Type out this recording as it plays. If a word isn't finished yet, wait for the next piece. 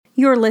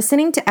You're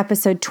listening to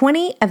episode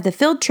 20 of the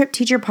Field Trip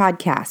Teacher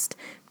Podcast,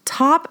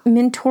 Top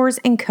Mentors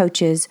and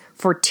Coaches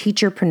for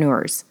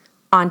Teacherpreneurs.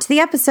 On to the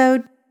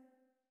episode.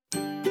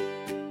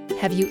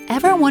 Have you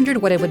ever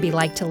wondered what it would be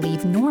like to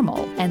leave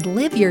normal and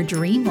live your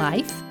dream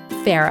life?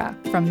 Farah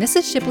from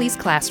Mrs. Shipley's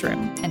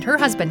classroom and her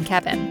husband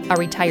Kevin, a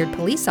retired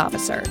police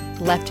officer,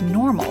 left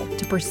normal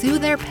to pursue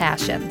their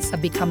passions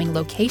of becoming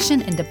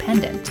location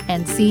independent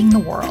and seeing the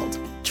world.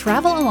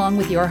 Travel along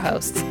with your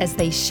hosts as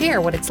they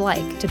share what it's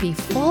like to be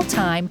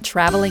full-time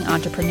traveling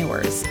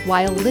entrepreneurs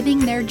while living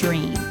their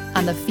dream.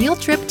 On the Field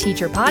Trip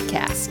Teacher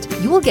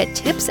Podcast, you will get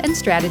tips and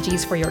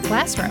strategies for your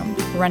classroom,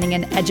 running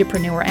an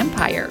edupreneur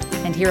empire,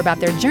 and hear about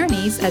their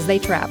journeys as they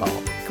travel.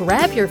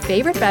 Grab your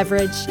favorite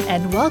beverage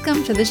and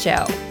welcome to the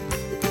show.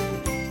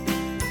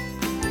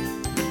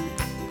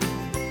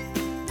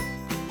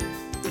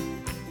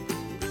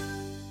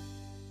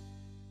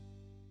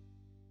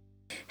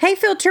 Hey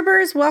Field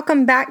Trippers,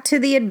 welcome back to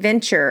the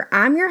adventure.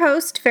 I'm your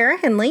host, Farah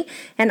Henley,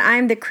 and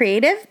I'm the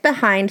creative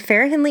behind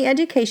Farah Henley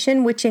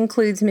Education, which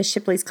includes Miss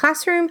Shipley's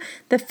Classroom,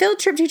 the Field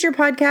Trip Teacher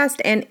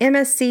Podcast, and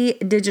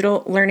MSC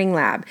Digital Learning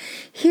Lab.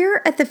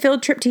 Here at the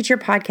Field Trip Teacher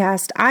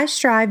Podcast, I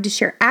strive to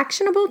share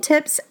actionable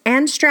tips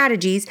and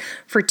strategies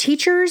for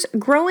teachers,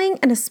 growing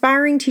and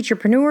aspiring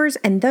teacherpreneurs,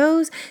 and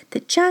those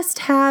that just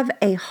have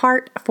a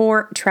heart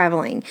for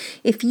traveling.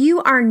 If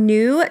you are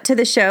new to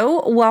the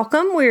show,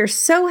 welcome. We're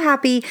so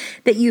happy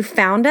that you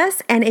found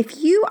us. And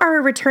if you are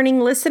a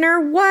returning listener,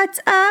 what's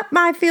up,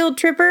 my field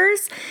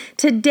trippers?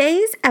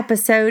 Today's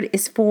episode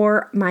is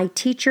for my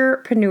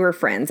teacherpreneur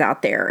friends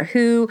out there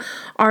who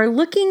are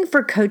looking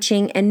for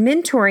coaching and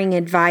mentoring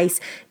advice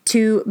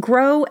to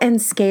grow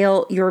and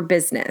scale your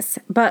business.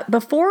 But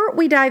before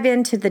we dive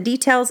into the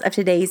details of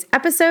today's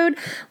episode,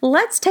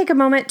 let's take a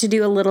moment to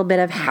do a little bit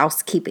of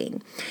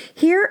housekeeping.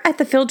 Here at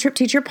the Field Trip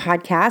Teacher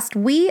Podcast,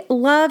 we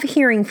love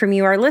hearing from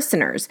you, our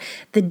listeners.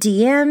 The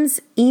DMs,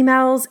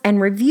 emails, and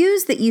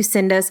reviews that you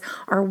send us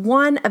are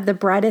one of the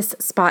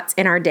brightest spots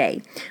in our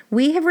day.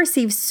 We have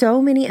received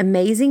so many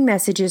amazing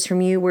messages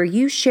from you where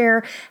you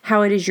share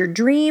how it is your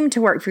dream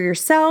to work for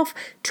yourself,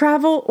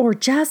 travel, or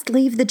just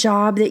leave the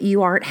job that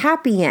you aren't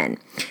happy in.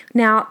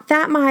 Now,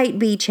 that might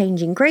be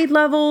changing grade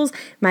levels,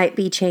 might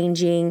be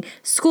changing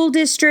school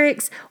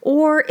districts,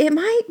 or it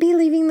might be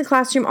leaving the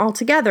classroom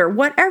altogether,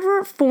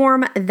 whatever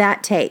form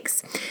that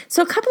takes.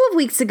 So a couple of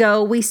weeks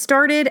ago, we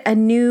started a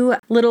new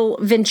little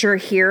venture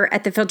here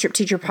at the Field Trip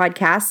Teacher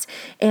Podcast.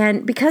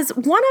 And because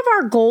one of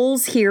our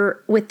goals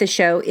here with the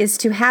show is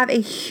to have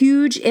a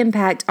huge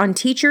impact on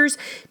teachers,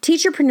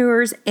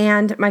 teacherpreneurs,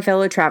 and my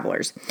fellow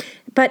travelers.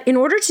 But in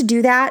order to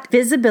do that,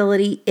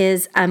 visibility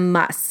is a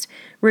must.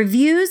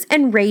 Reviews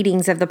and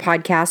ratings of the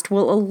podcast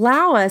will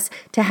allow us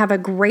to have a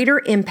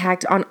greater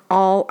impact on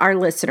all our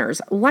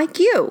listeners, like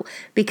you,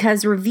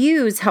 because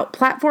reviews help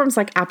platforms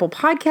like Apple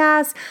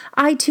Podcasts,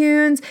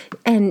 iTunes,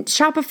 and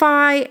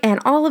Shopify, and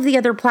all of the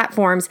other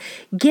platforms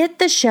get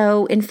the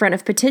show in front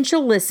of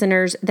potential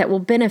listeners that will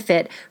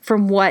benefit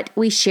from what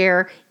we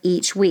share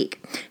each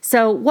week.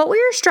 So what we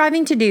are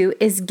striving to do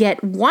is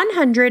get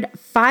 100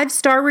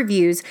 5-star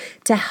reviews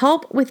to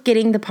help with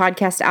getting the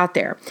podcast out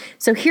there.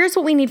 So here's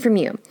what we need from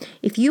you.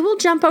 If you will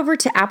jump over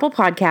to Apple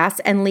Podcasts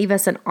and leave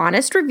us an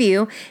honest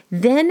review,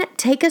 then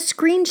take a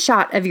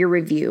screenshot of your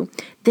review,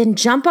 then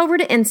jump over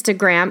to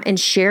Instagram and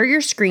share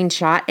your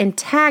screenshot and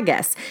tag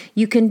us.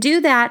 You can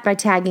do that by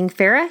tagging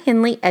Farah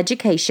Henley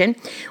Education.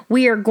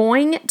 We are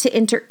going to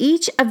enter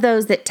each of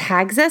those that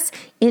tags us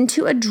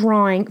into a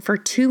drawing for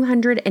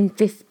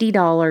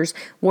 $250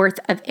 worth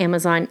of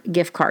Amazon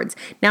gift cards.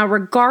 Now,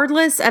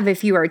 regardless of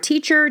if you are a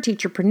teacher,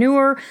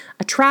 teacherpreneur,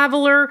 a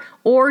traveler,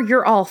 or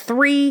you're all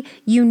three,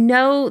 you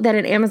know that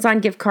an Amazon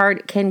gift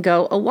card can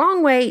go a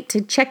long way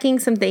to checking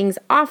some things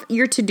off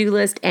your to-do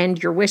list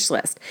and your wish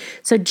list.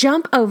 So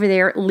jump over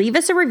there, leave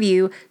us a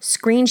review,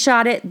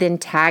 screenshot it, then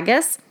tag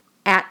us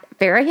at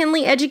Farah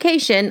Henley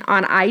Education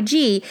on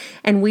IG,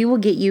 and we will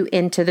get you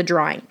into the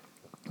drawing.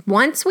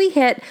 Once we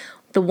hit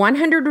the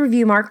 100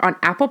 review mark on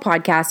Apple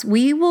Podcasts,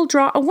 we will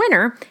draw a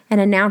winner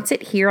and announce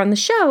it here on the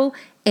show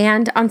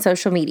and on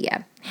social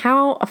media.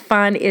 How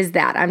fun is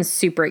that? I'm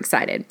super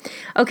excited.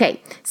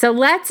 Okay, so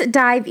let's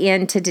dive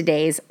into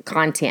today's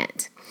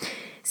content.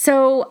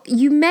 So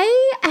you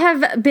may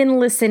have been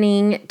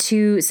listening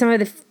to some of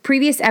the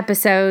previous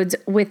episodes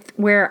with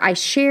where I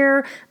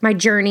share my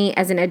journey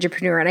as an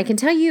edupreneur. And I can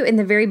tell you in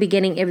the very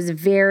beginning, it was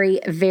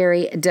very,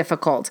 very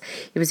difficult.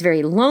 It was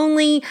very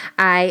lonely.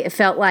 I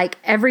felt like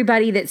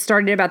everybody that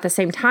started about the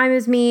same time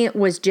as me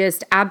was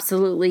just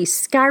absolutely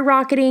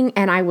skyrocketing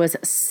and I was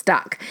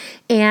stuck.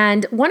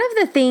 And one of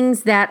the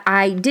things that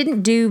I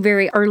didn't do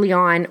very early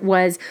on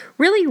was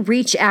really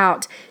reach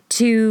out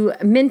to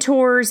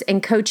mentors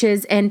and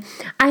coaches. And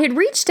I had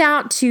reached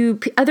out to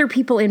other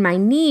people in my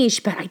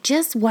niche, but I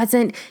just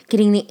wasn't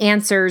getting the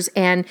answers.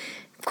 And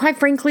quite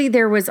frankly,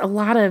 there was a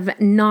lot of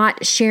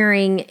not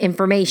sharing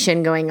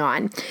information going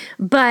on.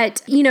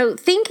 But,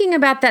 thinking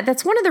about that,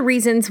 that's one of the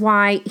reasons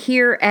why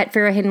here at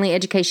Farah Henley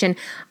Education,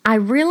 I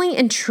really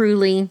and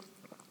truly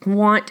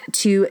want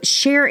to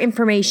share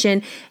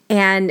information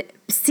and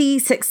see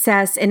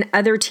success in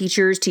other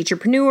teachers,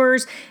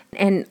 teacherpreneurs,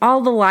 and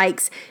all the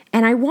likes,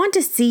 and I want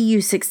to see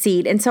you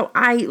succeed. And so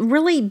I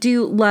really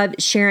do love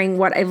sharing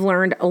what I've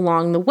learned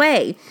along the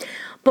way.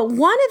 But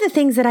one of the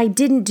things that I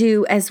didn't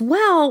do as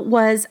well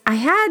was I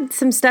had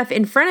some stuff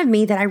in front of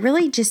me that I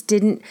really just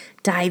didn't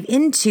dive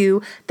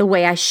into the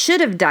way I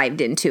should have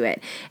dived into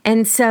it.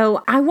 And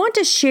so I want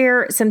to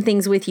share some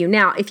things with you.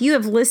 Now, if you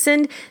have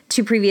listened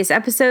to previous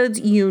episodes,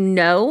 you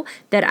know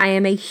that I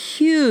am a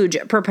huge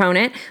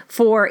proponent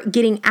for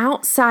getting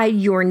outside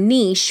your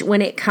niche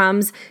when it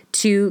comes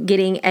to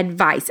getting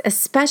advice,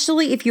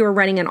 especially if you are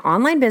running an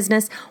online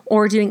business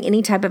or doing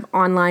any type of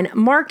online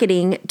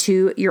marketing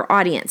to your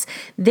audience.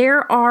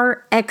 There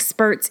are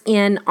experts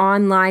in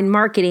online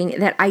marketing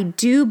that I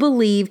do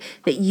believe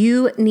that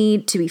you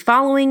need to be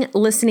following,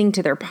 listening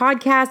to their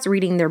podcasts,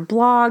 reading their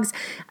blogs.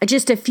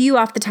 Just a few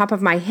off the top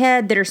of my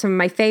head that are some of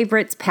my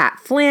favorites: Pat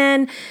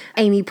Flynn,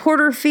 Amy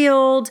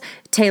Porterfield,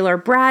 Taylor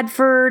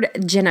Bradford,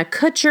 Jenna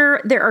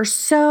Kutcher. There are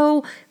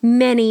so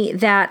many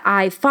that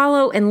I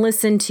follow and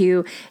listen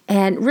to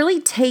and really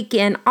take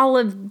in all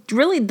of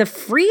really the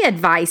free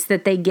advice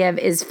that they give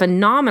is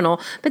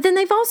phenomenal. But then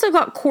they've also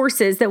got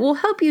courses that will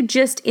help you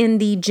just in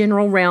the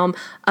general realm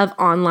of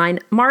online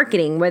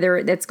marketing,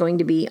 whether that's going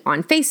to be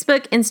on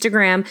Facebook,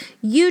 Instagram,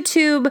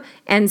 YouTube,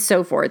 and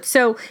so forth.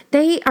 So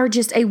they are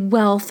just a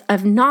wealth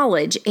of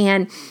knowledge.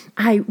 And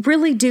I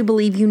really do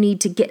believe you need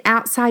to get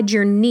outside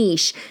your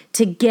niche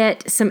to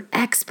get some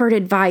expert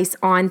advice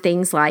on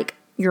things like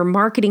your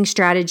marketing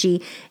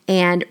strategy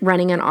and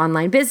running an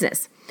online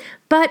business.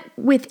 But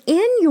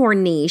within your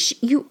niche,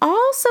 you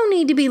also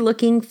need to be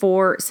looking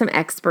for some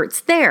experts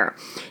there.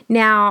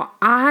 Now,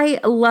 I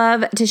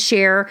love to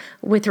share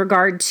with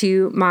regard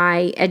to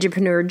my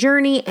Edupreneur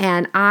journey,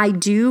 and I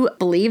do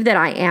believe that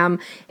I am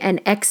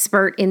an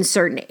expert in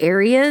certain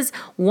areas.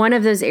 One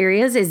of those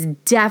areas is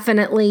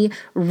definitely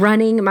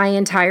running my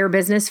entire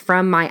business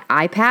from my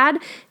iPad,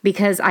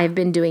 because I've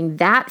been doing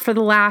that for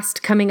the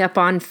last coming up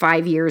on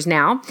 5 years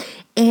now.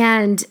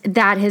 And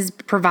that has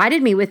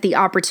provided me with the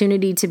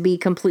opportunity to be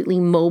completely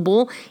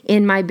mobile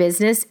in my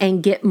business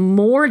and get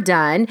more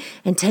done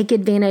and take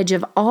advantage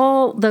of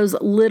all those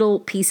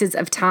little pieces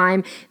of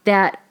time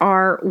that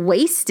are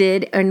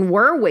wasted and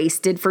were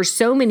wasted for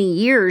so many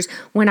years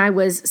when I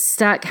was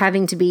stuck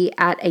having to be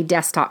at a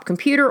desktop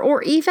computer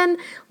or even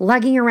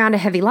lugging around a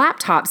heavy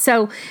laptop.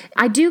 So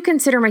I do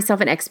consider myself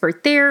an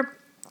expert there.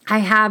 I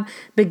have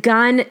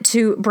begun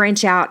to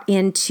branch out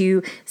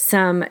into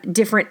some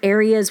different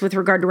areas with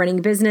regard to running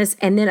a business.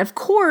 And then, of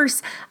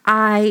course,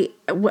 I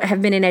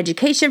have been in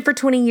education for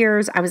 20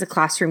 years. I was a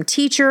classroom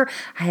teacher.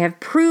 I have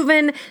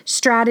proven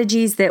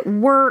strategies that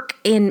work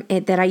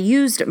that I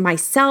used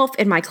myself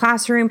in my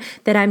classroom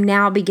that I'm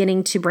now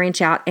beginning to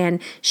branch out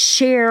and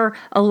share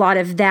a lot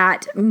of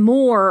that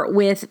more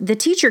with the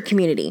teacher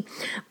community.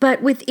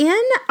 But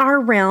within our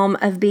realm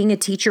of being a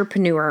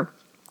teacherpreneur,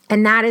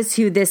 and that is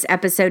who this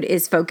episode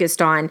is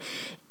focused on,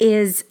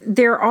 is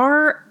there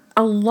are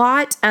a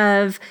lot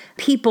of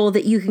people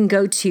that you can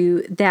go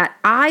to that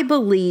I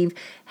believe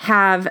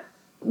have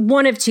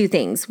one of two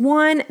things.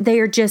 One, they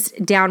are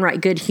just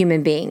downright good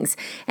human beings.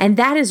 And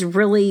that is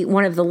really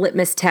one of the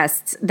litmus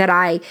tests that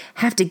I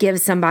have to give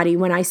somebody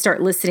when I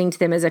start listening to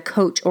them as a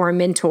coach or a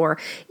mentor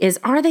is,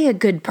 are they a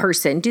good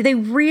person? Do they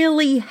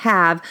really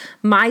have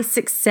my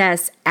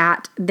success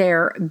at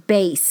their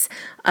base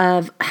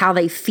of how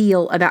they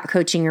feel about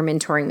coaching or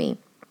mentoring me?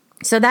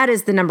 So that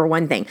is the number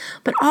one thing.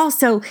 But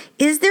also,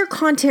 is their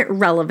content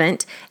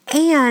relevant,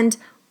 and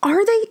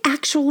are they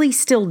actually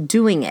still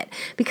doing it?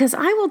 Because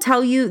I will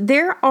tell you,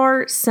 there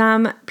are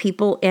some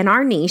people in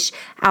our niche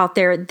out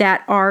there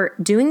that are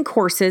doing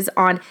courses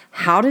on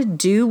how to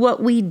do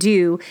what we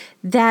do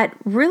that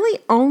really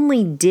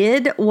only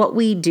did what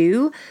we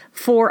do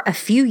for a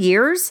few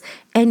years.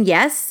 And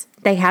yes,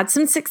 they had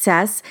some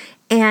success.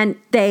 And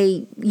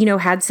they,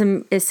 had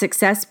some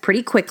success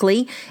pretty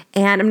quickly.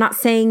 And I'm not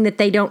saying that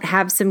they don't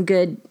have some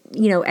good,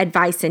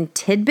 advice and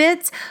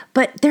tidbits,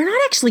 but they're not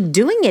actually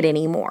doing it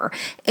anymore.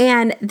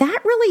 And that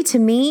really, to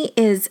me,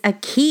 is a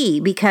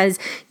key, because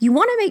you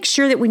want to make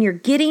sure that when you're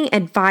getting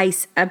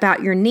advice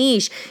about your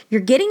niche,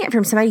 you're getting it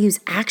from somebody who's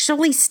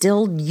actually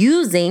still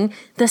using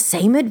the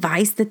same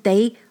advice that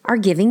they are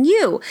giving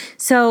you.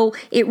 So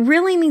it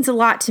really means a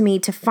lot to me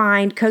to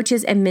find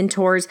coaches and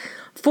mentors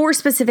for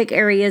specific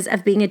areas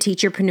of being a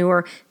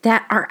teacherpreneur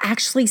that are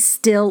actually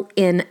still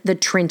in the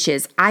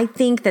trenches. I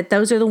think that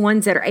those are the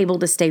ones that are able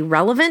to stay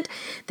relevant.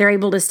 They're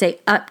able to stay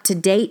up to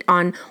date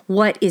on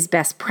what is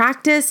best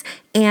practice.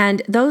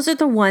 And those are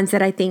the ones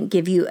that I think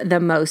give you the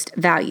most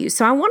value.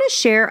 So I want to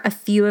share a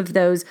few of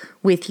those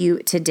with you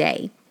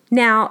today.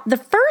 Now, the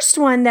first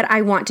one that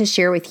I want to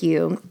share with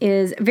you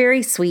is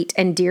very sweet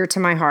and dear to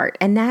my heart,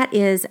 and that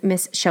is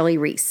Miss Shelley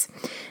Reese.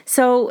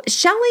 So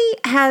Shelley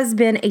has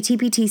been a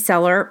TPT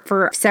seller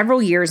for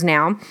several years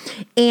now,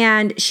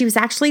 and she was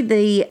actually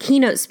the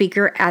keynote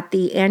speaker at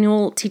the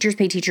annual Teachers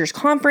Pay Teachers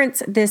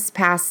conference this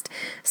past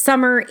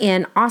summer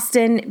in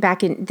Austin,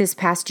 back in this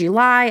past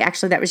July.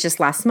 Actually, that was just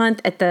last month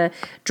at the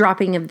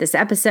dropping of this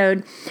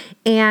episode.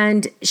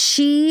 And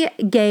she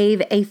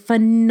gave a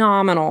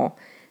phenomenal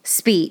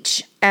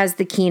speech as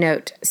the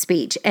keynote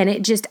speech. And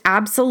it just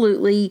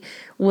absolutely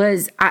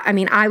was,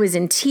 I was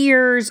in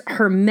tears.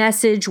 Her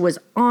message was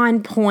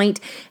on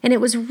point. And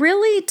it was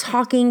really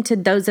talking to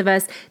those of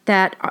us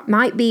that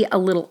might be a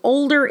little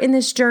older in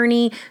this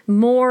journey,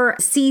 more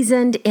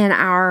seasoned in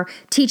our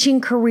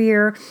teaching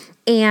career,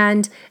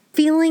 and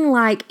feeling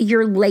like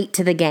you're late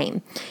to the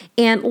game.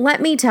 And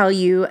let me tell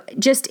you,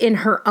 just in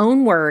her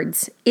own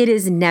words, it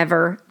is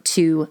never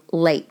too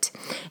late.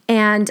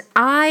 And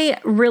I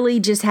really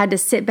just had to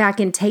sit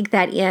back and take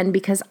that in,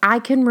 because I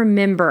can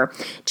remember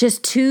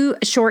just 2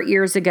 short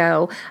years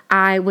ago,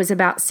 I was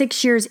about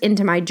 6 years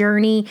into my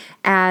journey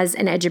as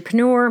an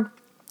edupreneur,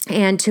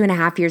 and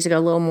 2.5 years ago,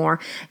 a little more.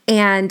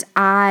 And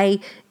I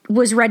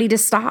was ready to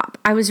stop.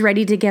 I was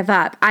ready to give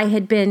up. I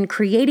had been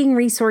creating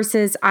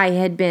resources. I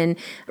had been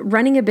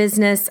running a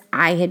business.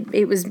 And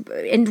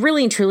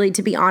really and truly,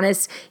 to be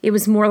honest, it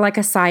was more like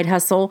a side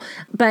hustle,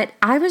 but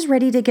I was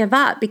ready to give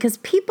up because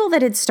people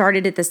that had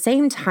started at the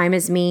same time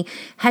as me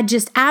had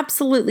just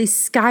absolutely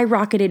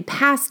skyrocketed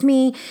past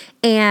me.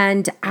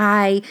 And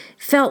I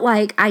felt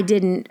like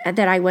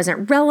that I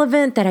wasn't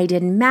relevant, that I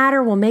didn't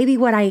matter. Well, maybe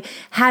what I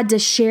had to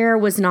share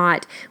was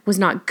not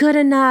good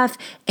enough.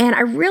 And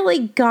I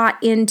really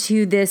got into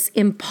this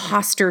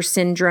imposter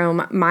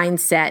syndrome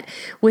mindset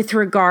with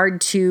regard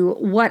to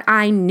what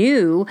I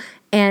knew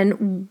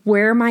and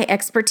where my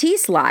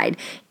expertise lied.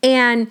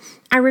 And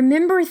I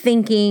remember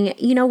thinking,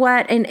 you know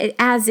what? And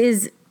as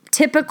is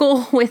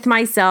typical with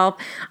myself,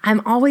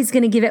 I'm always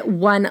going to give it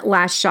one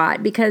last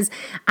shot, because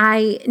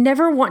I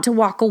never want to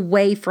walk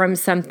away from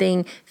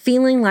something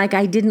feeling like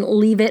I didn't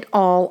leave it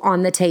all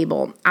on the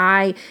table.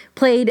 I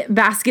played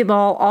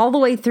basketball all the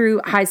way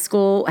through high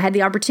school, had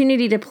the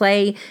opportunity to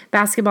play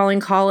basketball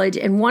in college.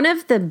 And one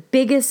of the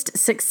biggest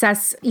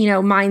success,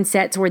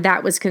 mindsets where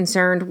that was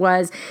concerned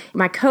was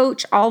my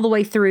coach all the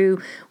way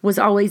through was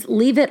always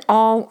leave it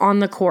all on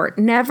the court.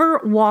 Never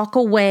walk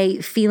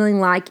away feeling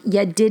like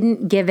you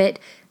didn't give it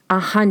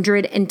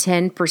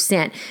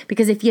 110%.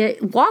 Because if you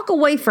walk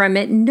away from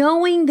it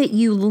knowing that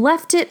you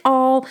left it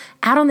all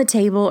out on the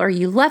table, or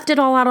you left it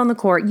all out on the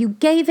court, you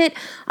gave it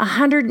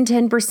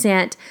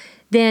 110%,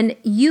 then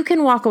you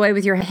can walk away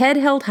with your head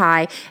held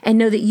high and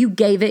know that you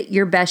gave it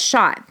your best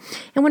shot.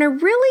 And when I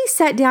really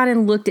sat down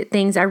and looked at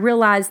things, I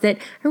realized that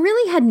I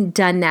really hadn't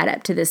done that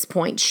up to this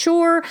point.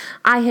 Sure,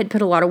 I had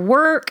put a lot of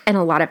work and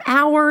a lot of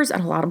hours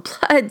and a lot of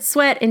blood,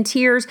 sweat, and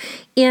tears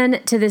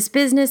into this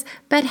business,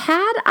 but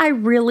had I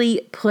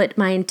really put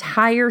my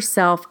entire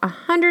self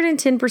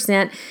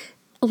 110%,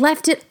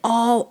 left it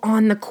all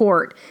on the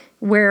court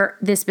where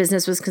this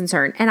business was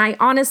concerned? And I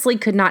honestly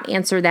could not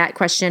answer that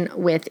question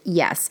with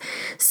yes.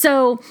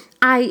 So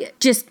I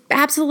just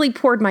absolutely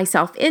poured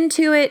myself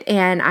into it,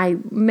 and I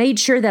made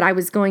sure that I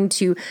was going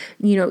to,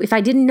 if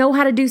I didn't know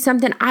how to do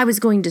something, I was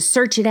going to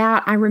search it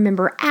out. I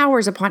remember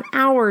hours upon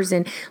hours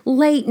and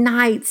late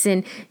nights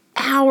and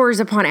hours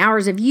upon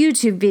hours of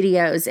YouTube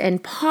videos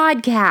and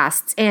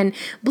podcasts and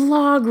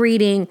blog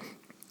reading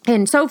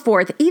and so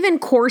forth, even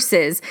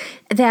courses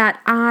that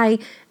I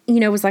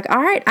was like, all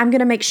right, I'm going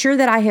to make sure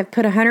that I have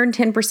put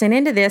 110%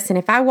 into this. And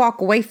if I walk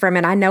away from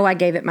it, I know I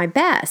gave it my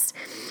best.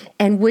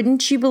 And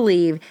wouldn't you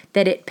believe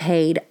that it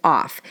paid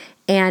off?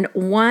 And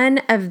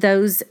one of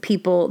those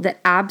people that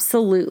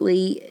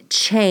absolutely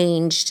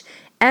changed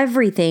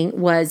everything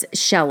was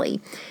Shelley.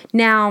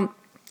 Now,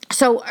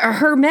 so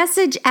her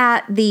message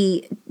at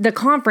the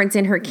conference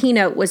in her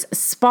keynote was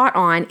spot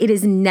on. It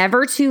is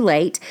never too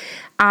late.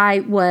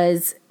 I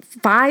was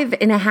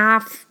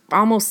 5.5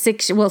 almost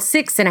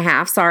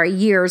 6.5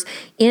 years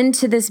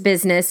into this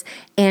business,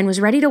 and was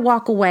ready to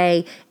walk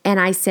away. And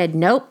I said,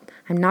 nope,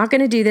 I'm not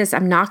going to do this.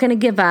 I'm not going to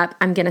give up.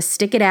 I'm going to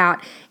stick it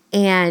out.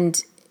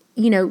 And,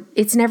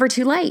 it's never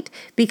too late,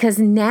 because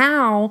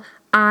now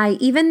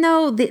even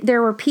though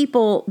there were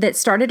people that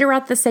started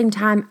around the same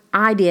time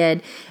I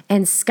did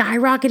and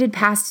skyrocketed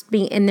past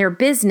me in their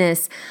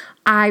business,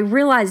 I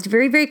realized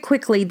very, very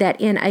quickly that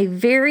in a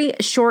very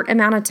short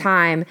amount of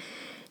time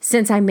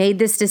since I made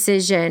this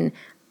decision,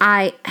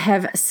 I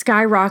have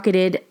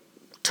skyrocketed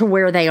to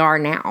where they are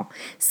now.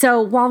 So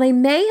while they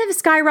may have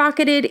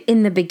skyrocketed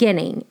in the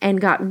beginning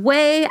and got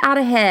way out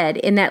ahead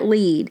in that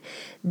lead,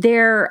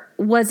 there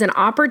was an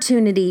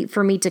opportunity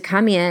for me to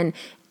come in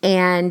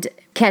and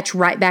catch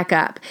right back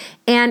up.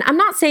 And I'm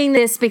not saying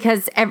this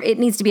because it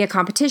needs to be a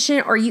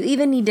competition or you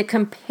even need to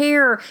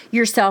compare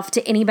yourself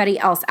to anybody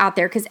else out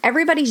there, because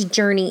everybody's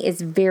journey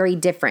is very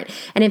different.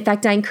 And in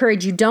fact, I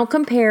encourage you, don't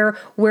compare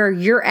where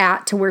you're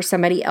at to where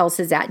somebody else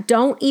is at.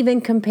 Don't even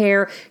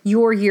compare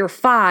your year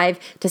 5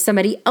 to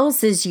somebody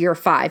else's year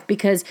 5,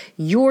 because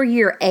your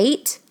year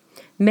 8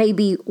 may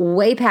be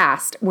way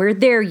past where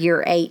their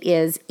year 8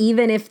 is,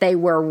 even if they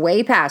were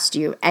way past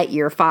you at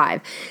year 5.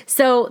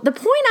 So the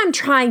point I'm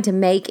trying to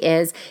make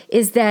is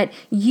that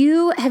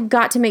you have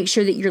got to make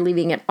sure that you're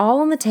leaving it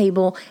all on the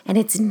table, and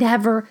it's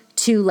never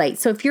too late.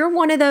 So if you're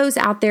one of those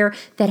out there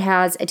that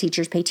has a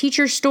Teachers Pay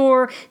Teachers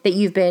store that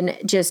you've been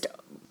just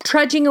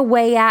trudging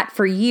away at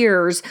for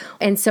years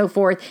and so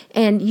forth,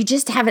 and you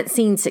just haven't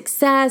seen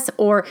success,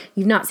 or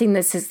you've not seen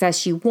the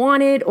success you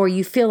wanted, or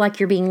you feel like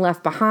you're being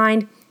left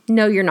behind,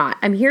 no, you're not.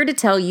 I'm here to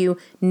tell you,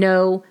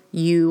 no,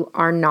 you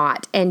are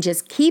not. And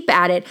just keep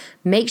at it.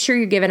 Make sure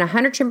you're giving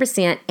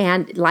 110%.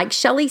 And like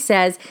Shelly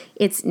says,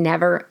 it's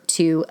never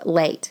too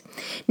late.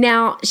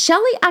 Now,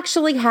 Shelly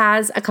actually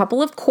has a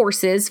couple of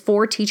courses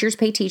for Teachers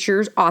Pay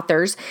Teachers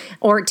authors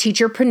or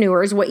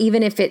teacherpreneurs. Well,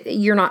 even if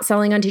you're not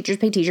selling on Teachers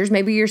Pay Teachers,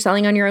 maybe you're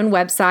selling on your own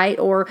website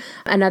or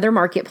another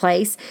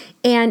marketplace.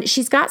 And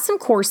she's got some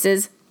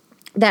courses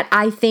that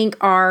I think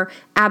are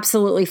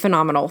absolutely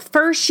phenomenal.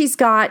 First, she's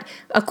got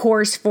a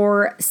course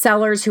for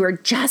sellers who are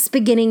just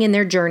beginning in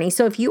their journey.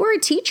 So if you are a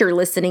teacher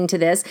listening to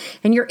this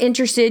and you're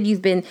interested,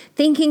 you've been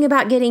thinking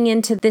about getting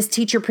into this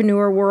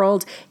teacherpreneur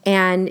world,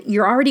 and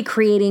you're already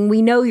creating,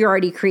 we know you're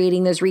already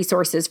creating those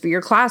resources for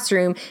your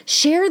classroom,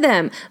 share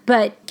them,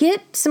 but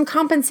get some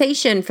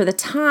compensation for the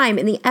time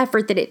and the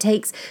effort that it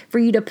takes for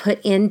you to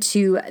put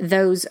into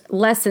those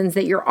lessons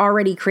that you're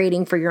already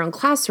creating for your own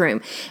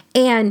classroom.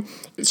 And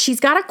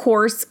she's got a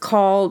course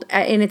called,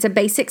 and it's a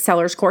basic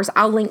sellers course.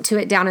 I'll link to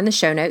it down in the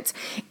show notes.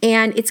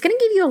 And it's going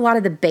to give you a lot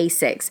of the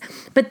basics.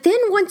 But then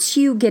once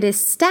you get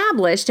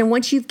established and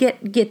once you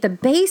get the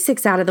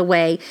basics out of the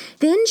way,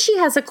 then she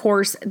has a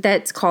course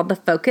that's called the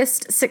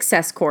Focused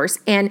Success Course.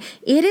 And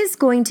it is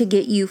going to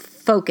get you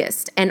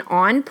focused and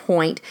on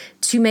point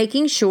to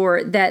making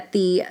sure that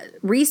the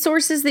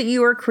resources that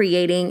you are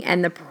creating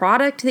and the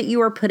product that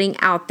you are putting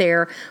out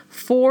there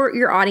for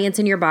your audience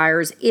and your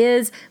buyers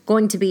is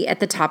going to be at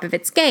the top of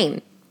its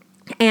game.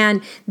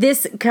 And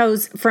this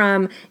goes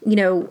from,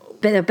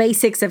 the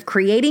basics of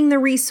creating the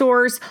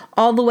resource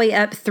all the way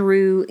up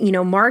through,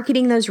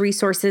 marketing those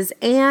resources.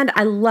 And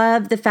I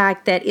love the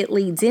fact that it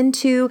leads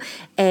into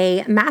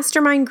a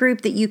mastermind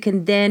group that you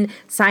can then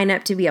sign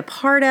up to be a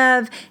part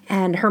of,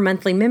 and her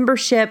monthly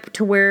membership,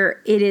 to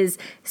where it is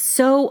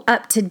so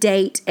up to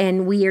date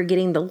and we are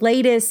getting the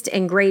latest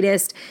and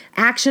greatest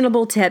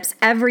actionable tips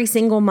every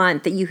single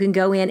month that you can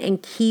go in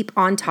and keep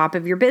on top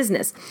of your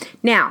business.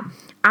 Now,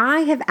 I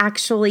have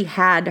actually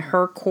had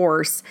her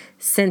course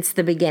since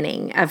the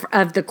beginning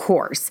of the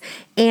course,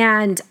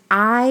 and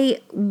I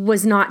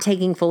was not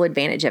taking full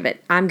advantage of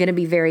it. I'm going to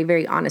be very,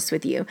 very honest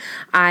with you.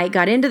 I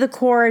got into the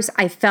course.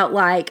 I felt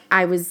like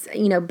I was,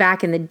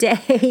 back in the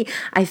day,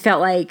 I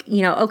felt like,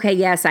 okay,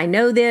 yes, I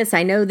know this,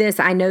 I know this,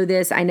 I know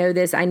this, I know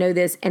this, I know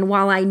this. And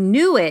while I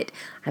knew it,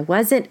 I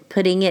wasn't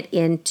putting it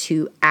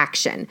into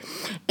action.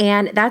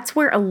 And that's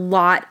where a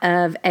lot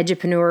of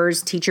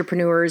edupreneurs,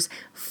 teacherpreneurs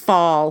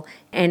fall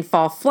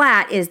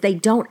flat, is they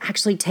don't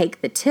actually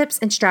take the tips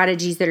and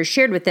strategies that are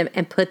shared with them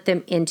and put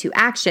them into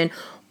action.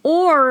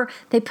 Or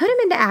they put them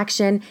into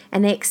action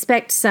and they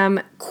expect some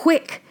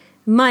quick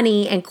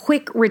money and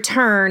quick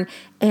return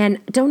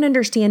and don't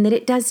understand that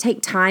it does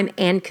take time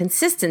and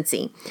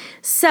consistency.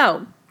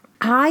 So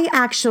I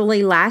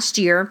actually last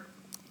year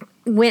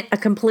went a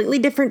completely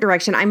different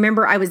direction. I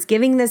remember I was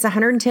giving this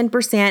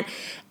 110%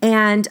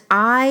 and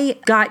I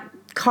got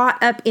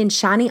caught up in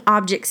shiny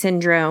object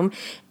syndrome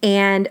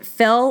and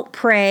fell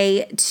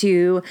prey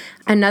to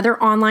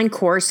another online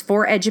course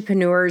for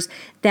edupreneurs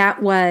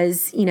that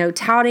was,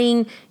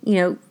 touting,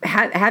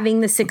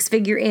 having the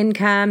 6-figure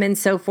income and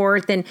so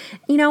forth. And,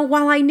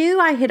 while I knew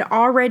I had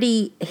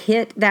already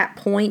hit that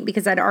point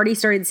because I'd already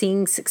started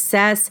seeing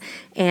success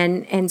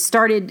and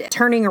started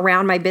turning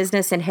around my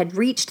business and had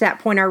reached that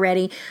point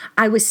already,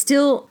 I was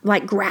still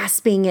like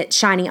grasping at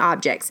shiny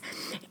objects.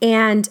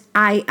 And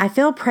I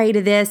fell prey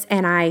to this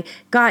and I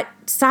got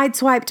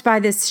sideswiped by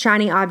this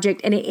shiny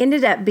object, and it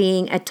ended up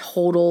being a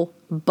total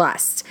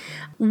bust.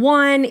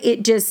 One,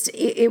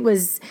 it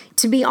was,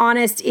 to be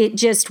honest, it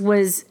just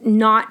was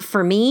not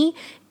for me,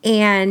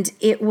 and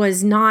it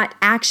was not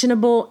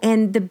actionable.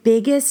 And the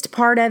biggest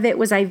part of it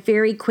was I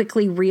very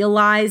quickly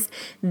realized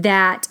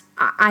that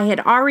I had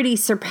already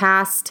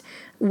surpassed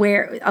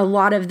where a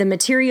lot of the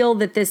material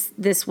that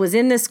this was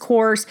in this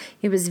course.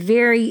 It was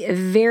very,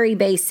 very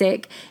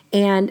basic.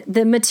 And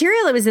the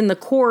material that was in the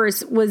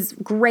course was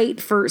great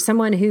for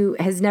someone who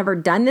has never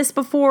done this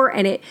before,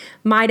 and it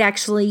might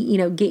actually,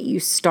 get you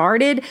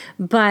started,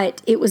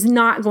 but it was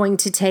not going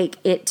to take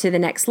it to the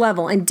next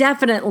level, and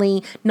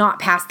definitely not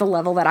past the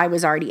level that I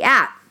was already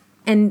at.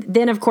 And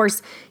then, of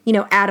course,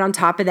 add on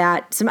top of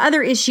that some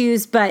other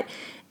issues, but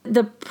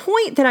the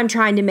point that I'm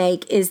trying to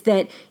make is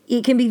that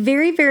it can be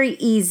very, very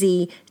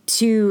easy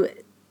to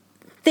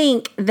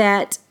think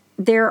that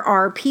there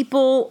are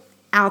people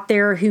out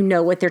there who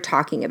know what they're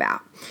talking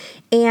about.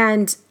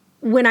 And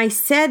when I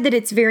said that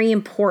it's very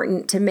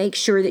important to make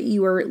sure that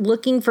you are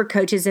looking for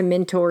coaches and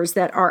mentors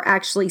that are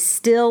actually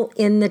still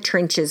in the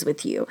trenches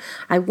with you,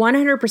 I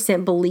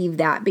 100% believe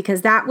that,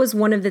 because that was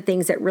one of the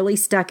things that really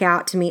stuck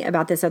out to me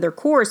about this other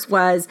course,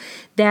 was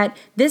that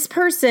this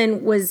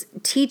person was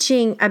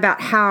teaching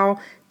about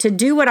how to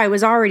do what I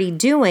was already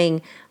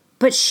doing,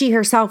 but she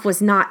herself was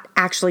not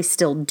actually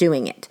still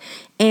doing it.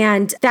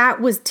 And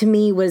that was, to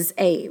me, was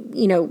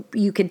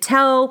you could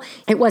tell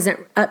it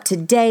wasn't up to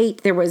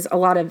date. There was a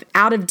lot of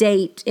out of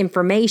date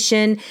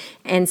information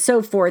and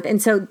so forth.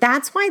 And so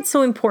that's why it's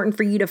so important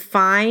for you to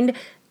find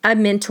a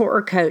mentor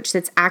or coach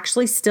that's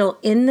actually still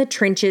in the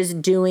trenches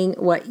doing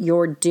what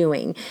you're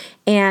doing.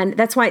 And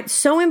that's why it's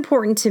so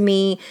important to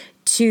me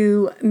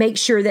to make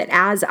sure that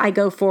as I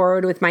go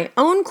forward with my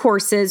own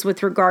courses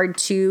with regard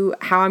to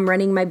how I'm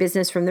running my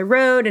business from the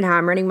road and how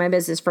I'm running my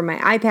business from my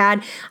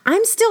iPad,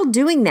 I'm still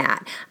doing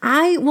that.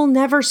 I will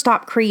never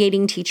stop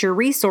creating teacher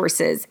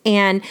resources.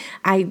 And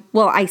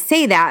I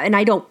say that, and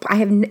I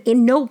have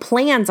no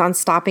plans on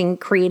stopping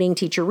creating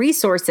teacher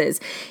resources.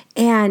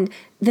 And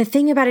the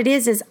thing about it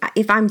is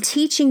if I'm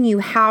teaching you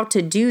how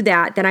to do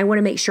that, then I want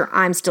to make sure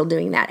I'm still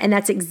doing that. And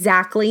that's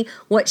exactly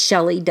what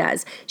Shelly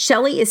does.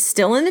 Shelly is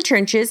still in the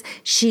trenches.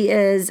 She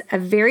is a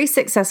very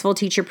successful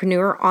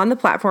teacherpreneur on the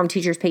platform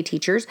Teachers Pay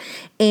Teachers.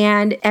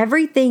 And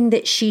everything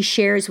that she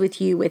shares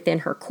with you within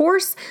her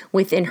course,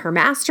 within her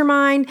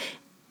mastermind,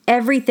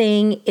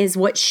 everything is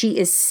what she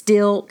is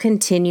still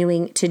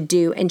continuing to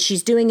do, and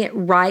she's doing it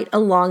right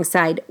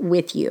alongside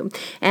with you.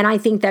 And I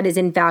think that is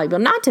invaluable,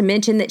 not to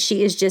mention that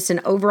she is just an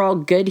overall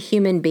good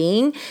human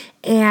being.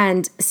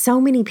 And so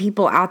many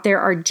people out there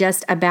are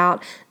just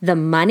about the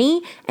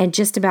money and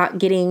just about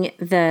getting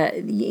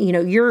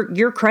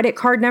your credit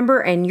card number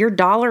and your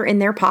dollar in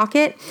their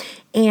pocket.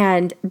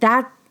 And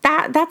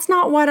that's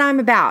not what I'm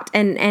about.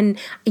 And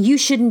you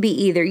shouldn't be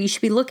either. You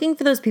should be looking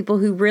for those people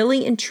who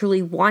really and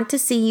truly want to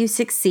see you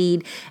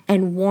succeed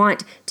and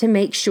want to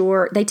make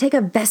sure they take a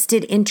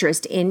vested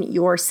interest in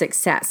your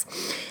success.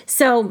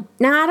 So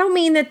now I don't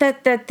mean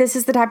that this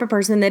is the type of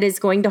person that is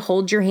going to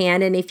hold your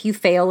hand, and if you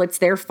fail, it's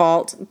their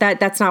fault.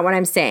 That's not what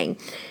I'm saying.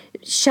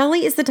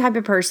 Shelly is the type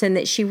of person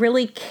that she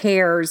really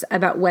cares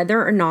about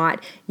whether or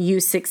not you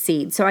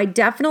succeed. So I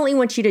definitely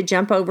want you to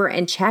jump over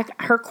and check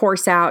her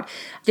course out.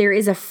 There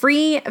is a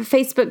free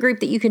Facebook group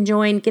that you can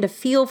join, get a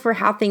feel for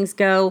how things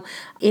go.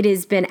 It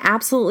has been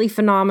absolutely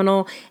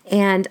phenomenal.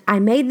 And I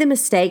made the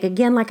mistake,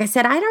 again, like I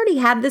said, I'd already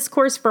had this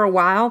course for a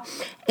while.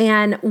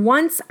 And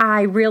once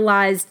I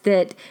realized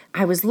that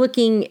I was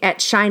looking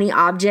at shiny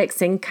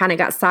objects and kind of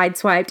got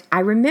sideswiped, I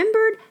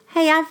remembered,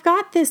 hey, I've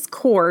got this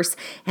course,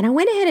 and I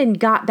went ahead and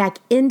got back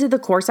into the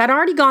course. I'd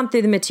already gone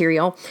through the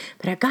material,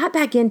 but I got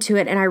back into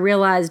it and I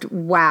realized,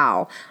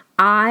 wow,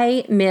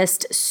 I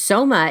missed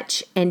so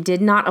much and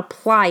did not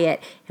apply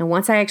it. And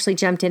once I actually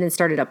jumped in and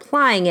started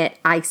applying it,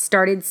 I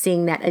started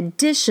seeing that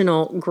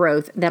additional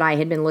growth that I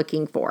had been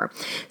looking for.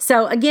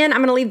 So again, I'm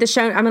going to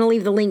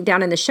leave the link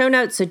down in the show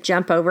notes. So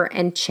jump over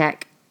and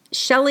check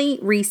Shelly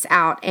Reese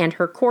out and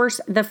her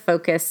course, the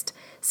Focused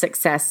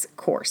Success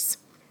course.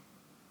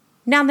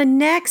 Now, the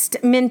next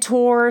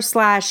mentor /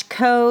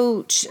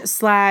 coach /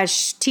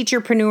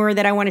 teacherpreneur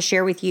that I want to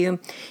share with you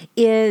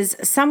is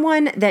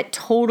someone that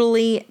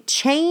totally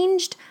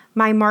changed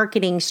my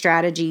marketing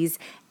strategies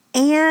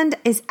and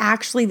is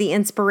actually the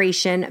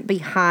inspiration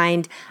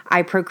behind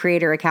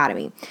iProCreator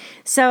Academy.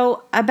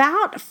 So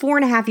about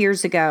 4.5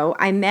 years ago,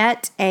 I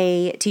met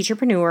a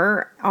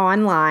teacherpreneur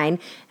online,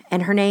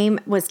 and her name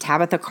was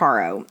Tabitha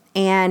Caro.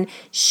 And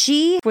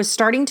she was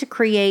starting to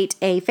create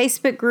a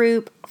Facebook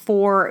group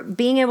for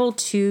being able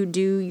to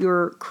do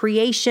your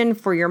creation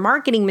for your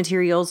marketing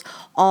materials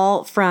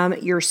all from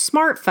your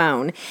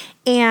smartphone.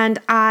 And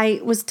I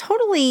was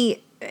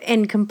totally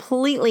and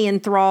completely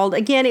enthralled.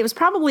 Again, it was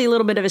probably a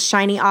little bit of a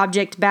shiny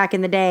object back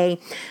in the day,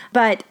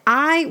 but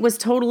I was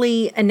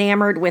totally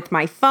enamored with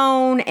my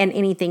phone and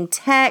anything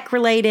tech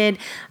related.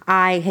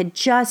 I had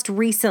just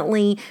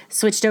recently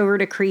switched over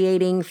to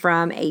creating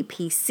from a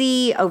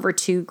PC over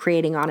to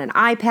creating on an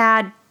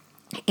iPad.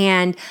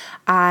 And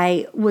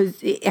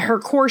her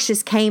course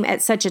just came at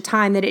such a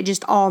time that it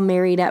just all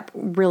married up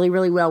really,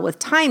 really well with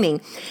timing.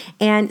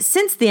 And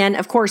since then,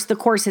 of course, the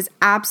course has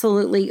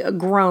absolutely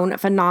grown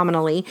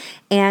phenomenally,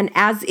 and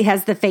as it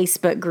has the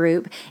Facebook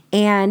group,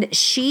 and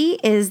she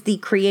is the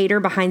creator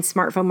behind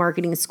Smartphone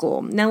Marketing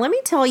School. Now, let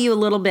me tell you a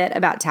little bit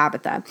about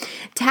Tabitha.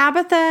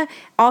 Tabitha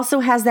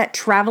also has that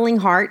traveling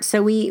heart,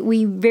 so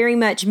we very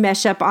much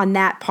mesh up on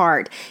that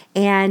part.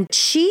 And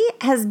she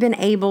has been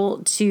able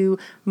to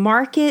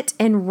market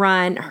and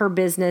run her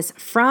business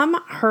from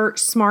her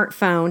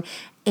smartphone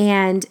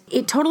And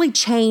it totally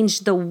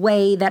changed the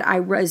way that I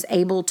was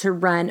able to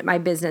run my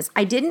business.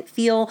 I didn't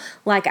feel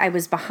like I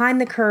was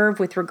behind the curve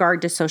with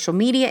regard to social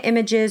media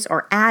images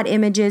or ad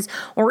images,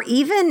 or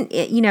even,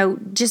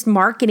 just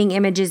marketing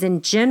images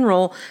in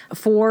general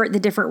for the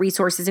different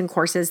resources and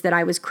courses that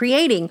I was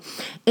creating.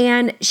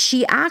 And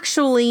she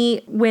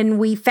actually, when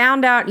we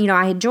found out,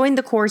 I had joined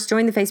the course,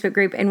 joined the Facebook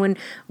group, and when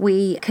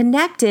we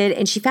connected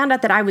and she found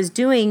out that I was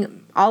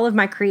doing all of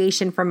my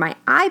creation from my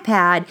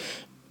iPad,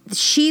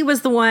 she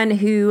was the one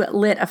who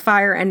lit a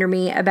fire under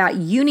me about,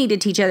 you need to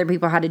teach other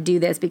people how to do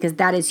this because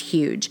that is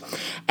huge.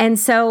 And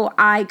so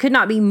I could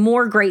not be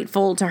more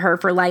grateful to her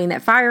for lighting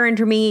that fire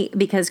under me,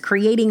 because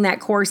creating that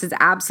course has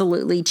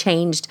absolutely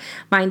changed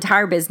my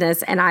entire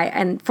business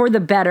and for the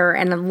better,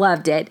 and I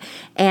loved it.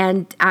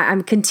 And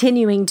I'm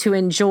continuing to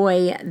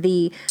enjoy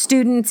the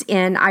students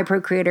in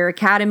iPro Creator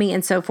Academy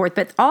and so forth.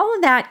 But all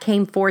of that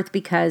came forth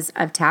because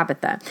of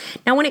Tabitha.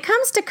 Now, when it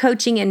comes to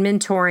coaching and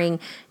mentoring,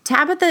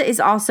 Tabitha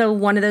is also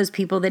one of those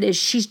people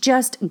she's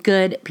just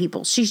good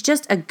people. She's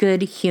just a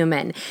good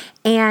human.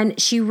 And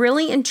she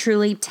really and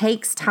truly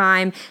takes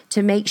time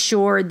to make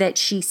sure that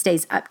she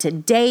stays up to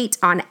date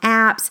on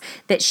apps,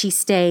 that she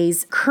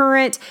stays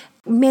current.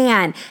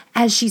 Man,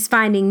 as she's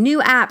finding new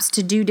apps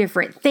to do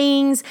different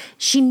things,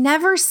 she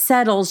never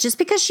settles. Just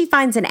because she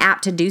finds an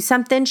app to do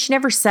something, she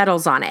never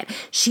settles on it.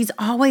 She's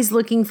always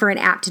looking for an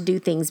app to do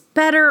things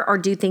better or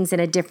do things in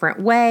a different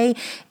way.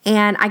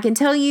 And I can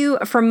tell you,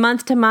 from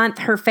month to month,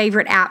 her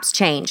favorite apps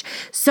change.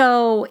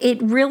 So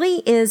it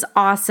really is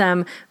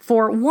awesome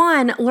for,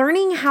 one,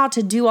 learning how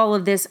to do all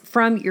of this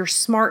from your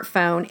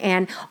smartphone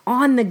and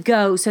on the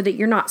go, so that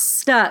you're not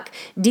stuck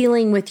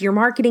dealing with your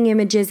marketing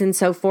images and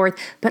so forth,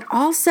 but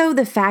also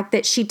the fact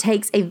that she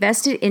takes a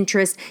vested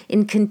interest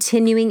in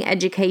continuing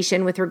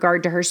education with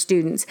regard to her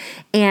students.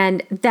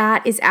 And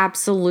that is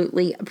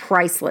absolutely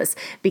priceless,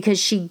 because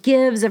she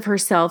gives of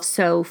herself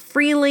so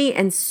freely,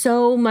 and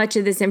so much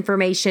of this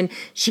information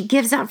she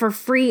gives out for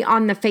free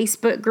on the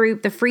Facebook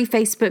group, the free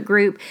Facebook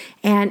group.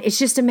 And it's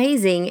just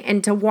amazing.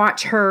 And to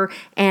watch her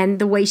and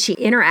the way she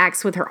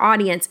interacts with her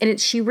audience. And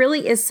she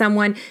really is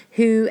someone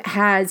who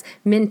has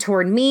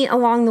mentored me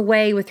along the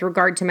way with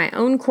regard to my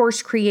own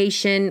course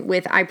creation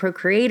with iPro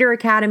Creator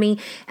Academy,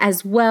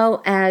 as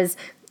well as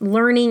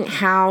learning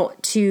how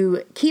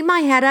to keep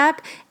my head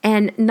up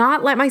and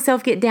not let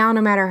myself get down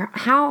no matter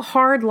how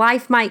hard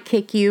life might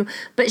kick you.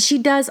 But she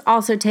does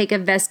also take a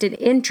vested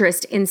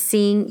interest in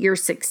seeing your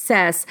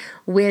success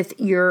with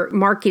your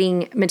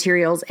marketing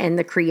materials and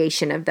the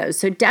creation of those.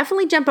 So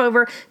definitely jump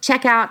over,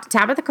 check out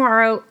Tabitha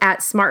Caro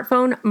at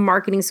Smartphone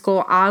Marketing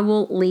School. I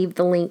will leave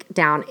the link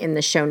down in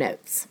the show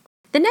notes.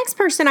 The next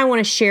person I want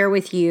to share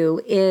with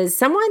you is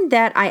someone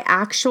that I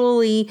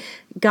actually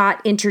got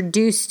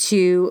introduced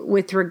to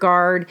with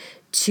regard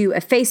to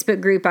a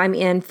Facebook group I'm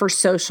in for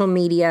social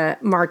media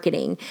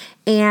marketing.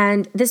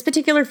 And this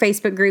particular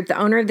Facebook group, the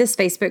owner of this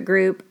Facebook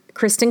group,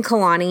 Kristen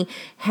Kalani,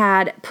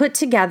 had put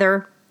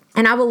together,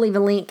 and I will leave a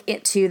link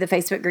to the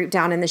Facebook group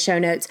down in the show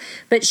notes,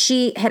 but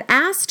she had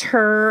asked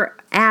her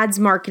ads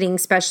marketing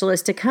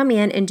specialist to come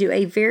in and do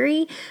a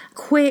very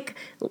quick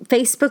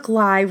Facebook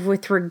Live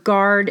with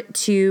regard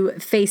to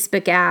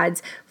Facebook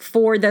ads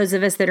for those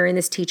of us that are in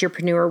this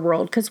teacherpreneur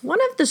world. Because one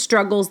of the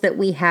struggles that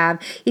we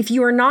have, if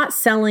you are not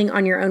selling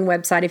on your own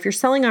website, if you're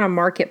selling on a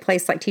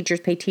marketplace like Teachers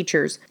Pay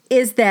Teachers,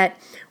 is that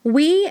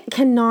we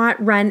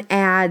cannot run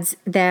ads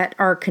that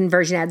are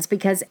conversion ads,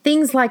 because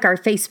things like our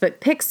Facebook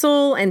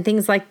Pixel and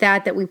things like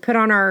that we put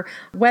on our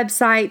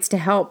websites to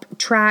help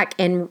track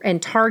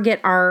and target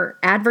our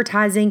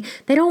advertising,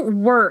 they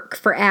don't work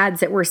for ads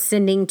that we're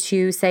sending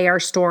to, say, our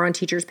store on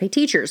Teachers Pay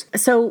Teachers.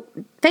 So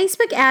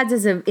Facebook ads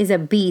is a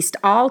beast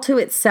all to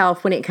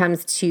itself when it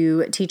comes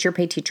to Teacher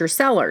Pay Teacher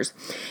sellers.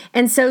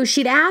 And so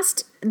she'd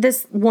asked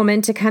this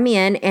woman to come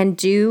in and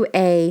do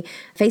a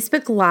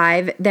Facebook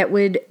Live that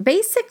would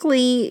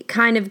basically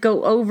kind of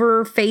go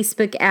over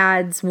Facebook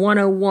ads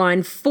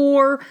 101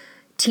 for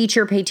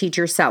Teacher Pay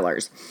Teacher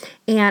sellers.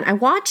 And I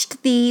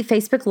watched the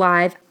Facebook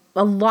Live.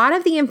 A lot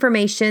of the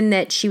information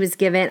that she was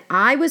given,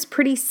 I was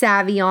pretty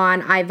savvy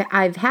on.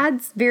 I've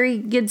had very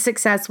good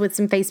success with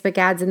some Facebook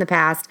ads in the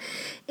past,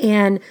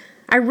 and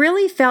I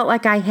really felt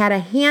like I had a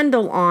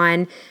handle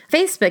on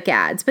Facebook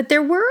ads, but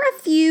there were a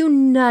few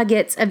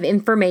nuggets of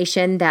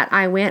information that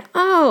I went,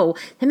 oh,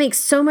 that makes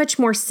so much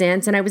more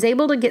sense, and I was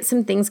able to get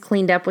some things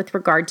cleaned up with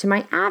regard to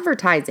my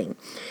advertising.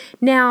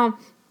 Now,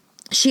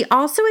 she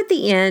also at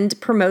the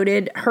end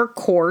promoted her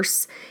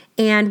course.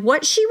 And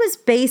what she was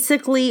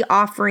basically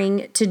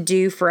offering to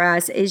do for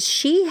us is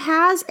she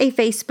has a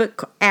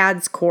Facebook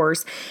ads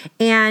course.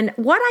 And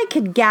what I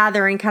could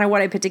gather and kind of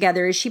what I put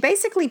together is she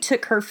basically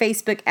took her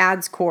Facebook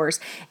ads course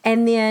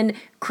and then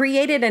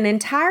created an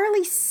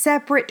entirely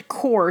separate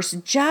course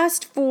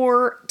just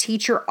for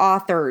teacher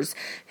authors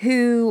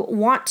who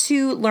want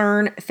to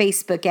learn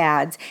Facebook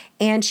ads.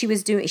 And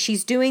she's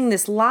doing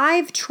this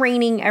live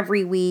training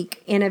every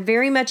week in a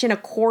very much in a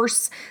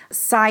course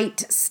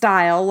site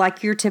style,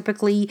 like you're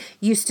typically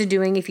used to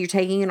doing. If you're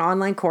taking an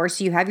online course,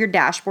 you have your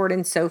dashboard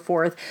and so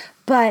forth.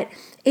 But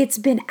it's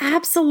been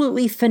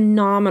absolutely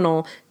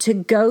phenomenal to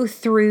go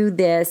through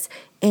this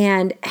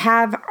and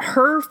have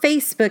her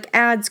Facebook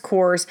ads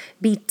course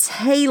be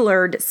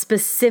tailored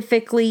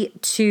specifically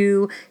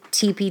to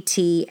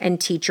TPT and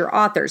teacher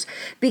authors,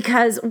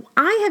 because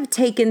I have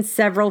taken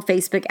several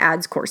Facebook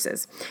ads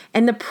courses.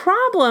 And the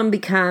problem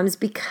becomes,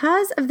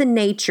 because of the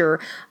nature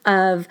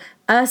of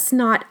us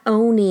not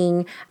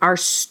owning our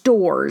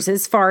stores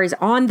as far as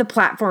on the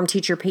platform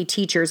Teacher Pay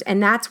Teachers,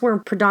 and that's where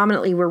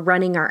predominantly we're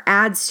running our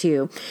ads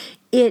to,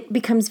 it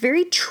becomes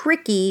very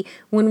tricky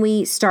when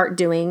we start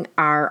doing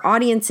our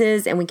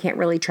audiences and we can't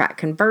really track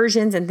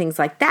conversions and things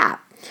like that.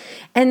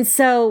 And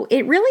so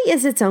it really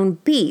is its own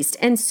beast.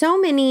 And so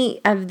many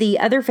of the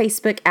other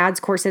Facebook ads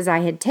courses I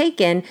had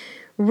taken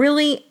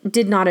really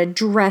did not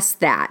address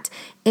that.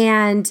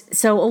 And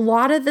so a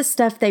lot of the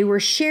stuff they were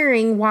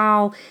sharing,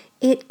 while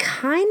it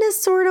kind of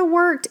sort of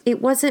worked,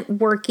 it wasn't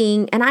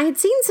working. And I had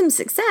seen some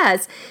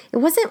success. It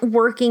wasn't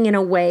working in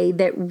a way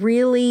that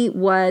really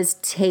was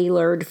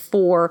tailored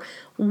for,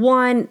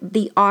 one,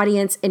 the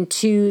audience, and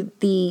two,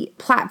 the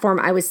platform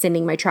I was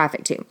sending my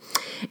traffic to.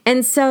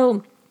 And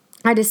so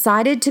I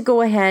decided to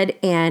go ahead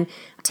and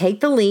take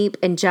the leap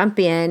and jump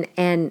in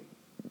and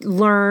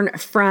learn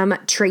from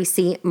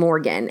Tracy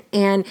Morgan.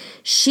 And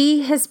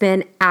she has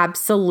been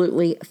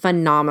absolutely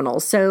phenomenal.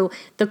 So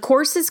the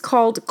course is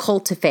called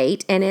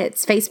Cultivate, and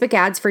it's Facebook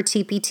ads for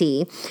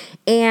TPT.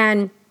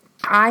 And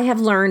I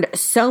have learned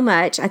so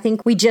much. I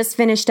think we just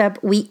finished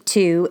up week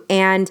 2,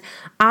 and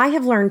I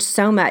have learned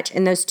so much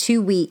in those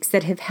 2 weeks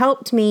that have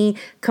helped me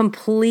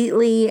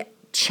completely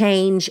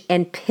change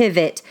and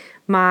pivot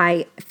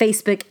my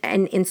Facebook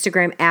and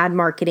Instagram ad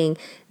marketing,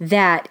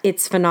 that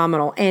it's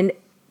phenomenal. And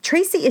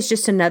Tracy is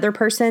just another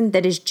person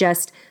that is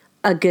just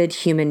a good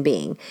human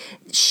being.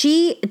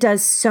 She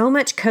does so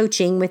much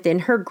coaching within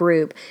her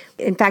group.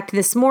 In fact,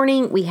 this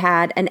morning we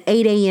had an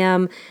 8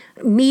 a.m.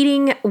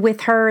 meeting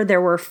with her.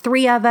 There were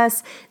 3 of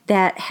us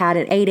that had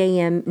an 8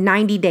 a.m.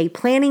 90-day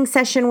planning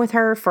session with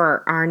her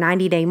for our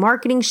 90-day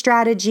marketing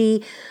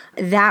strategy.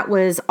 That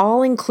was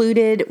all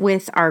included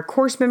with our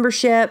course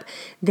membership.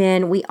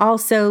 Then we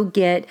also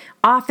get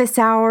office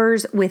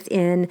hours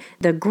within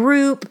the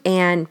group,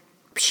 and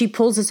she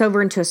pulls us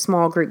over into a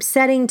small group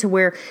setting to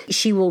where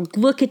she will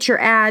look at your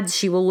ads,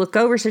 she will look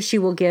over, so she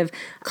will give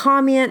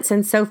comments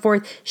and so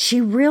forth.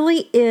 She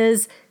really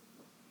is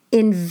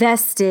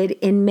invested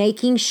in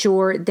making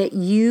sure that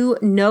you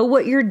know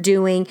what you're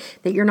doing,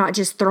 that you're not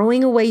just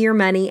throwing away your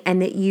money, and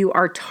that you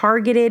are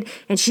targeted,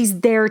 and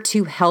she's there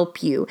to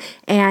help you.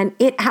 And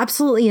it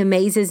absolutely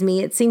amazes me.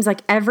 It seems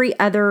like every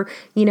other,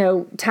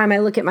 time I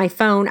look at my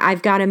phone,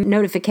 I've got a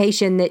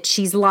notification that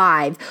she's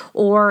live,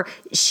 or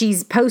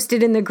she's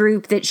posted in the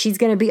group that she's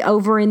going to be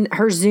over in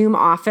her Zoom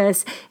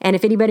office. And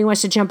if anybody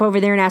wants to jump over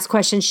there and ask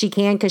questions, she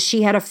can, because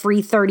she had a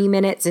free 30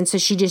 minutes. And so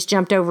she just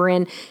jumped over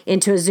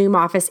into a Zoom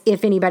office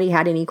if anybody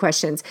had any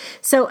questions.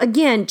 So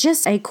again,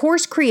 just a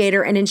course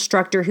creator and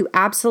instructor who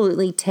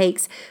absolutely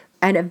takes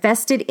a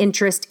vested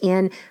interest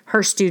in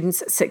her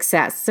students'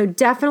 success. So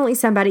definitely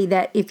somebody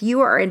that if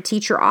you are a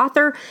teacher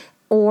author,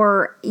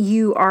 or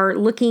you are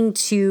looking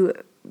to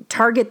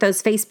target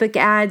those Facebook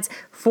ads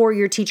for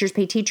your Teachers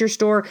Pay Teacher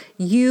store,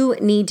 you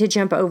need to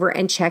jump over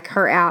and check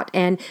her out.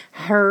 And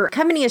her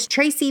company is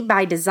Tracy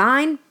by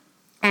Design.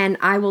 And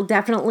I will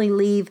definitely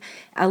leave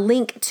a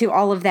link to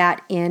all of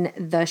that in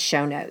the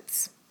show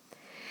notes.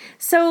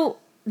 So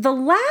the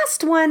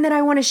last one that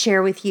I want to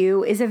share with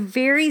you is a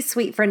very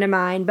sweet friend of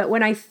mine, but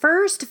when I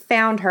first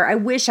found her, I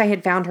wish I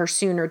had found her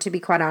sooner, to be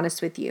quite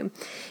honest with you.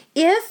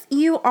 If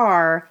you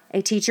are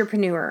a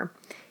teacherpreneur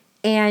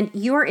and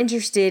you are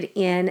interested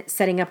in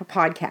setting up a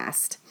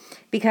podcast,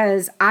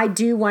 because I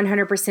do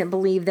 100%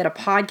 believe that a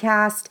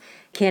podcast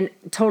can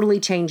totally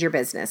change your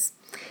business.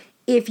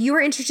 If you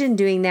are interested in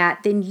doing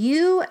that, then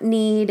you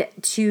need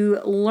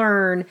to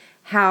learn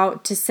how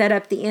to set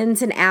up the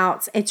ins and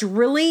outs. It's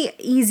really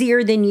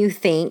easier than you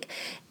think.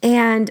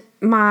 And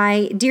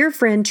my dear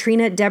friend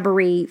Trina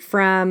Debery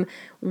from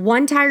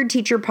One Tired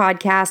Teacher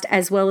podcast,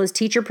 as well as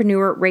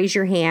Teacherpreneur Raise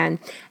Your Hand,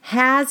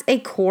 has a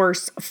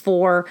course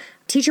for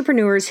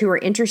teacherpreneurs who are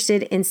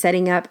interested in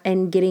setting up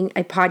and getting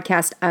a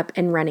podcast up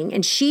and running.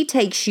 And she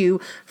takes you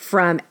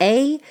from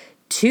A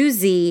to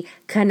Z,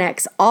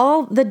 connects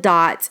all the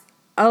dots.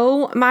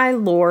 Oh my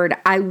Lord,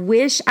 I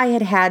wish I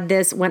had had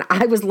this when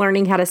I was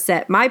learning how to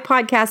set my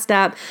podcast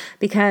up,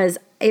 because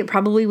it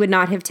probably would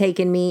not have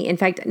taken me, in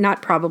fact,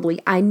 not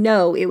probably, I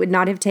know it would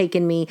not have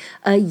taken me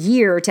a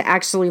year to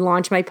actually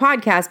launch my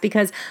podcast,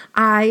 because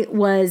I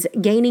was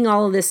gaining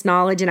all of this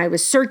knowledge and I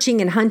was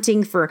searching and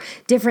hunting for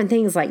different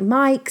things like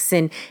mics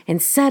and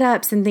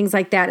setups and things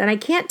like that. And I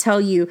can't tell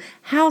you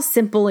how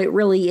simple it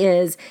really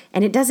is,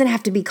 and it doesn't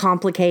have to be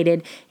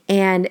complicated.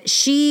 And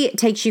she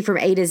takes you from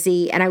A to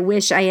Z, and I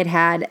wish I had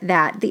had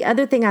that. The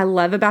other thing I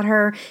love about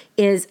her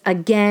is,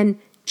 again,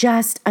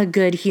 just a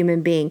good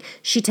human being.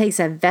 She takes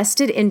a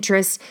vested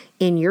interest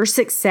in your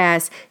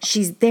success.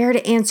 She's there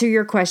to answer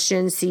your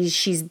questions.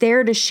 She's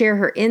there to share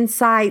her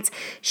insights.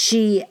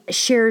 She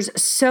shares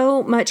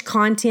so much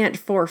content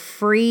for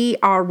free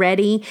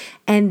already.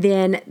 And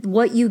then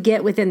what you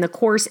get within the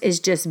course is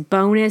just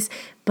bonus.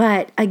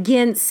 But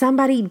again,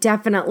 somebody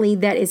definitely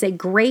that is a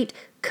great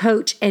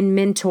coach and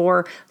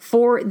mentor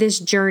for this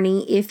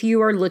journey if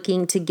you are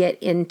looking to get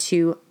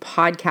into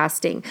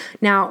podcasting.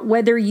 Now,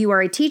 whether you are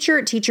a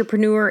teacher,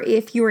 teacherpreneur,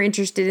 if you are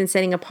interested in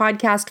setting a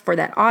podcast for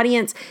that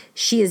audience,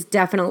 she is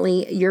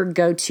definitely your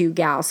go-to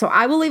gal. So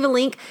I will leave a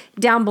link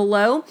down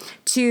below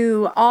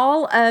to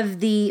all of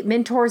the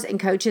mentors and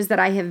coaches that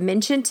I have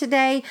mentioned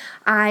today.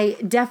 I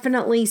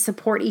definitely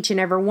support each and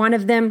every one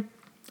of them.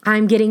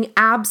 I'm getting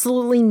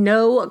absolutely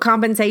no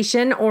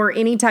compensation or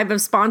any type of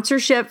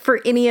sponsorship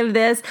for any of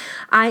this.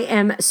 I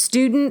am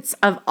students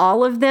of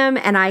all of them,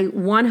 and I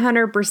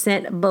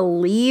 100%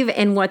 believe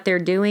in what they're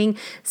doing.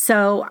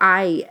 So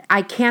I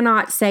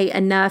cannot say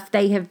enough.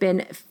 They have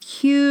been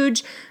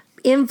huge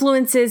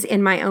influences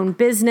in my own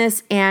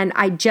business, and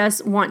I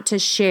just want to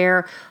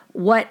share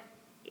what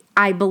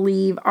I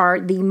believe are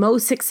the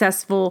most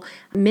successful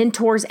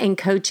mentors and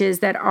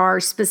coaches that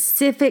are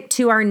specific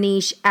to our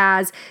niche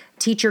as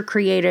teacher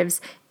creatives,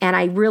 and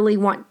I really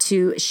want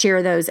to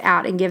share those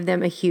out and give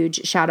them a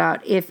huge shout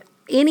out. If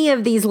any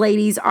of these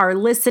ladies are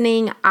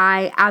listening,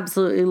 I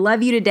absolutely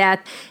love you to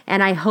death,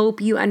 and I hope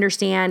you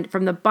understand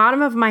from the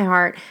bottom of my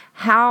heart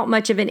how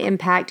much of an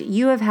impact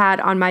you have had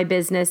on my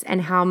business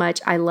and how much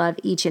I love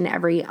each and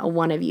every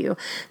one of you.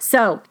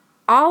 So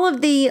all of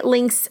the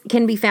links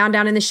can be found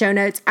down in the show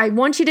notes. I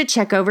want you to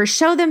check over,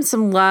 show them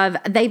some love.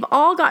 They've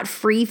all got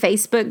free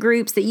Facebook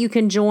groups that you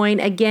can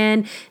join.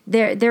 Again,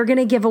 they're going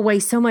to give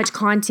away so much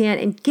content,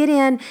 and get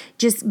in,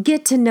 just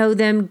get to know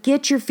them,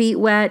 get your feet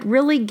wet,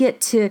 really get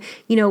to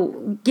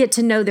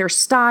know their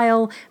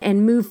style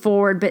and move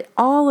forward. But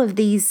all of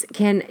these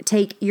can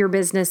take your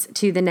business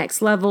to the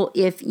next level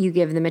if you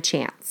give them a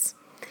chance.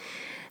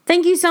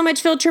 Thank you so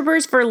much, Field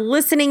Trippers, for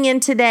listening in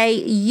today.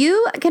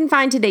 You can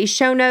find today's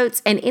show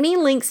notes and any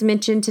links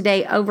mentioned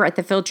today over at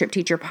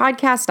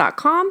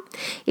thefieldtripteacherpodcast.com.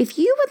 If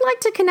you would like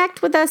to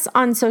connect with us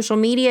on social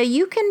media,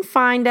 you can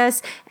find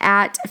us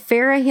at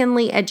Farrah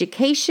Henley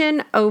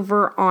Education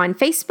over on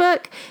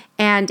Facebook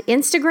and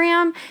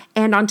Instagram.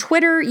 And on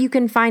Twitter, you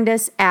can find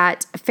us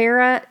at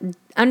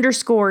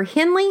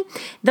Farrah_Henley.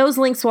 Those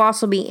links will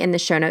also be in the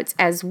show notes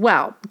as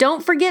well.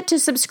 Don't forget to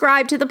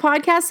subscribe to the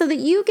podcast so that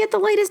you get the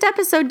latest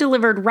episode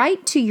delivered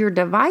right to your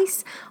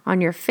device on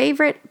your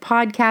favorite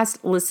podcast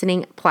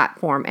listening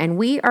platform. And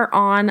we are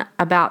on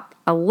about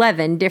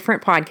 11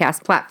 different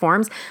podcast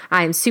platforms.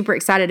 I am super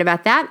excited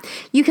about that.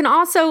 You can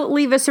also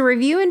leave us a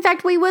review. In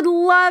fact, we would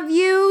love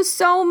you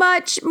so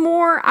much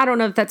more. I don't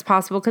know if that's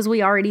possible because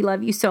we already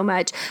love you so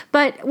much,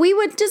 but we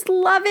would just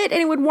love it, and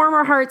it would warm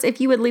our hearts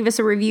if you would leave us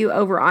a review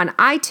over on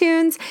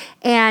iTunes.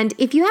 And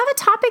if you have a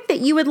topic that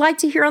you would like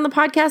to hear on the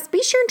podcast,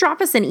 be sure and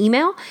drop us an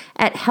email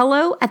at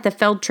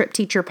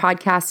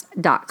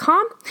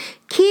hello@thefieldtripteacherpodcast.com.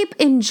 Keep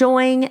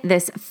enjoying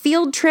this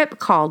field trip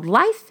called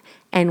life,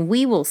 and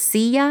we will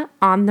see ya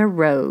on the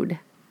road.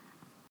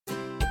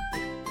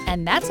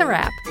 And that's a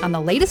wrap on the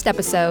latest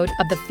episode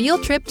of the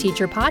Field Trip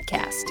Teacher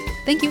Podcast.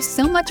 Thank you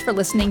so much for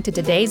listening to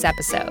today's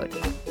episode.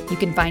 You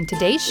can find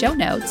today's show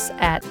notes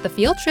at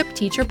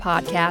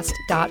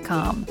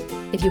thefieldtripteacherpodcast.com.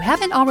 If you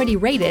haven't already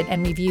rated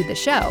and reviewed the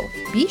show,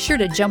 be sure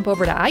to jump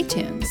over to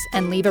iTunes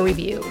and leave a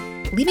review.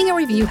 Leaving a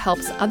review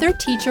helps other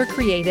teacher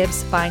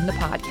creatives find the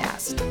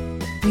podcast.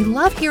 We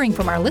love hearing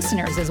from our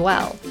listeners as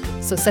well.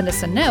 So send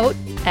us a note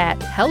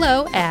at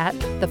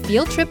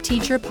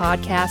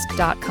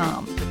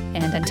hello@thefieldtripteacherpodcast.com.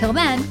 And until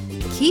then,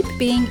 keep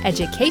being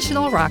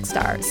educational rock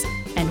stars,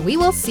 and we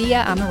will see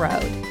ya on the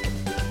road.